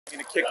I'm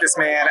gonna kick this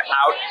man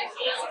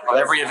out of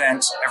every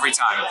event, every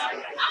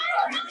time.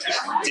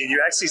 Dude,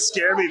 you actually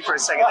scared me for a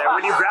second there.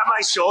 When you grabbed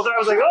my shoulder, I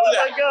was like, oh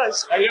my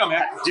gosh. How you doing,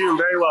 man? Doing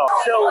very well.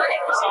 So,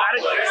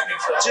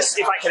 just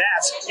if I could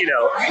ask, you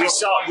know,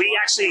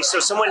 so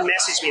someone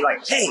messaged me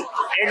like, hey,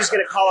 Andrew's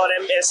gonna call out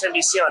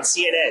MSNBC on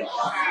CNN.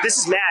 This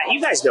is Matt.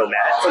 You guys know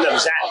Matt from the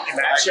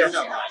Matt show.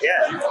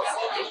 Yeah.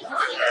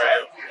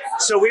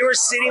 So we were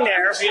sitting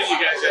there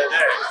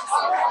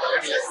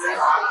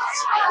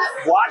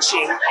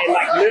watching and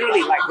like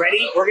literally like,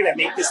 ready? We're going to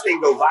make this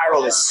thing go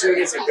viral as soon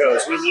as it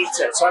goes. We need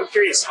to. So I'm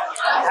curious.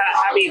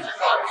 I mean,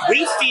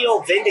 we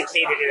feel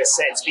vindicated in a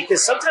sense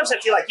because sometimes I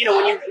feel like, you know,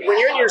 when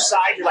you're on your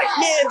side, you're like,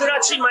 man, they're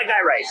not treating my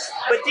guy right.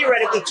 But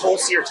theoretically,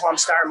 Tulsi or Tom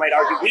Steyer might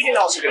argue. We didn't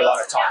also get a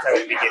lot of talk time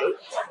at the beginning.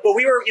 But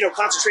we were, you know,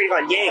 concentrating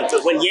on Yang.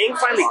 But when Yang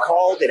finally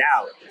called it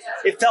out,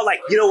 it felt like,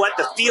 you know what,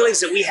 the feelings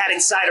that we had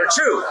inside are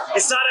true.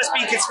 It's not us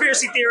being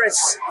conspiracy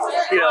theorists.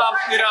 You know,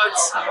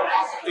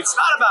 it's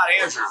not about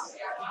Andrew.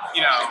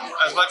 You know,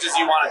 as much as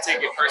you want to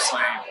take it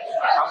personally,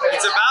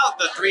 it's about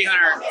the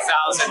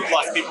 300,000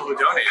 plus people who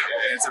donated.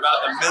 And it's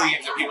about the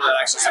millions of people that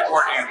actually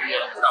support Andrew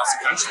across the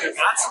country.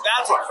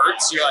 That's what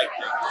hurts. You're like,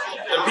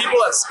 the people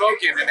have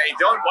spoken and they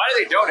don't. Why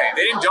do they donate?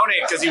 They didn't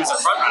donate because he was a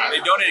frontrunner.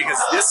 They donated because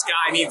this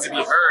guy needs to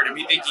be heard and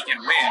we think he can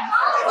win.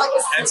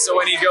 And so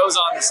when he goes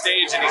on the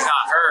stage and he's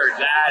not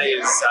heard, that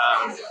is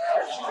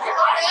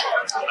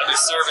a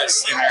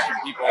disservice to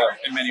American people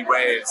in many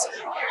ways.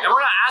 And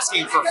we're not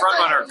asking for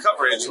frontrunner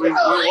coverage. We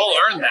will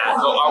earn that,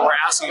 but we're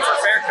asking for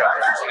fair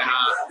coverage. And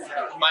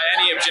by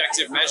any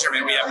objective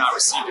measurement, we have not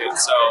received it.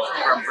 So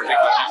from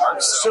particular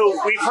networks. So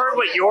we've heard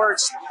what your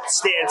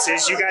stance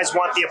is. You guys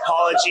want the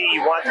apology.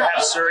 You want to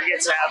have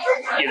surrogates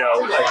have, you know,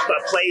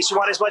 a place. You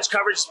want as much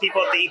coverage as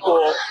people at the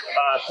equal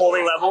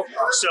polling level.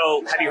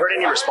 So have you heard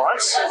any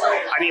response?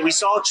 I mean, we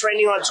saw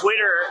trending on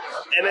Twitter,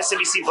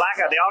 MSNBC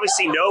Blackout. They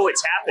obviously know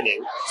it's happening.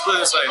 Let's put it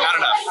this way, not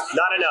enough.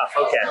 Not enough.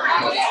 Okay.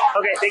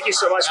 Okay. Thank you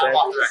so much, man.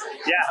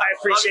 Yeah, I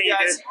appreciate you,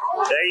 dude.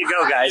 There you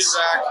go, guys.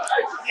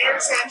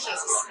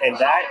 And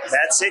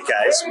that's it,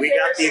 guys. We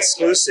got the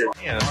exclusive.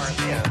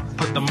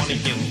 Put the money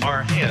in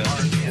our hands.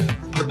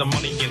 Put the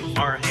money in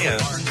our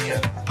hands.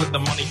 Put the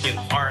money in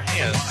our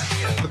hands.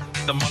 Put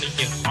the money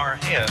in our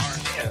hands.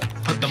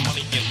 Put the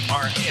money in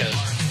our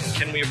hands.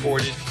 Can we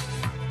afford it?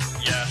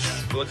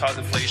 Yes. Will it cause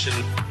inflation?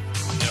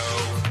 No.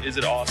 Is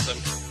it awesome?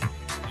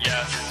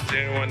 Yes. Is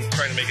anyone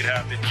trying to make it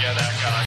happen? Yeah, that guy.